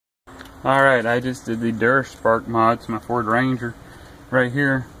Alright, I just did the Duraspark mod to my Ford Ranger. Right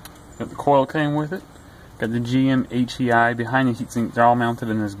here, got the coil came with it. Got the GM HEI behind the heatsink. They're all mounted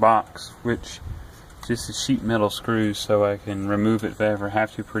in this box, which is just a sheet metal screws, so I can remove it if I ever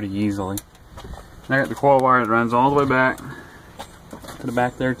have to pretty easily. And I got the coil wire that runs all the way back. Put it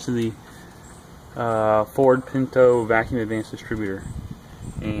back there to the Ford Pinto vacuum advanced distributor.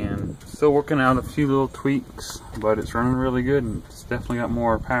 And still working out a few little tweaks, but it's running really good and it's definitely got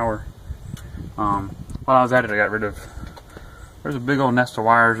more power. While I was at it, I got rid of, there's a big old nest of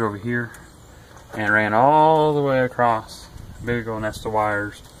wires over here, and ran all the way across, big old nest of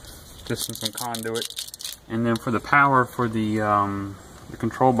wires, just in some conduit. And then for the power for the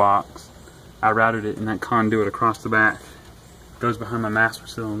control box, I routed it in that conduit across the back. It goes behind my master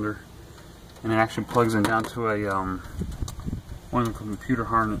cylinder, and it actually plugs in down to a one of the computer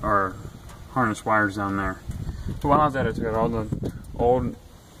harness wires down there. So while I was at it, I took out all the old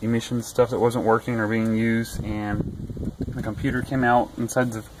emission stuff that wasn't working or being used, and the computer came out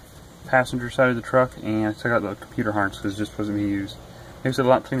inside the passenger side of the truck, and I took out the computer harness because it just wasn't being used. Makes it a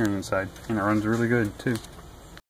lot cleaner inside, and it runs really good too.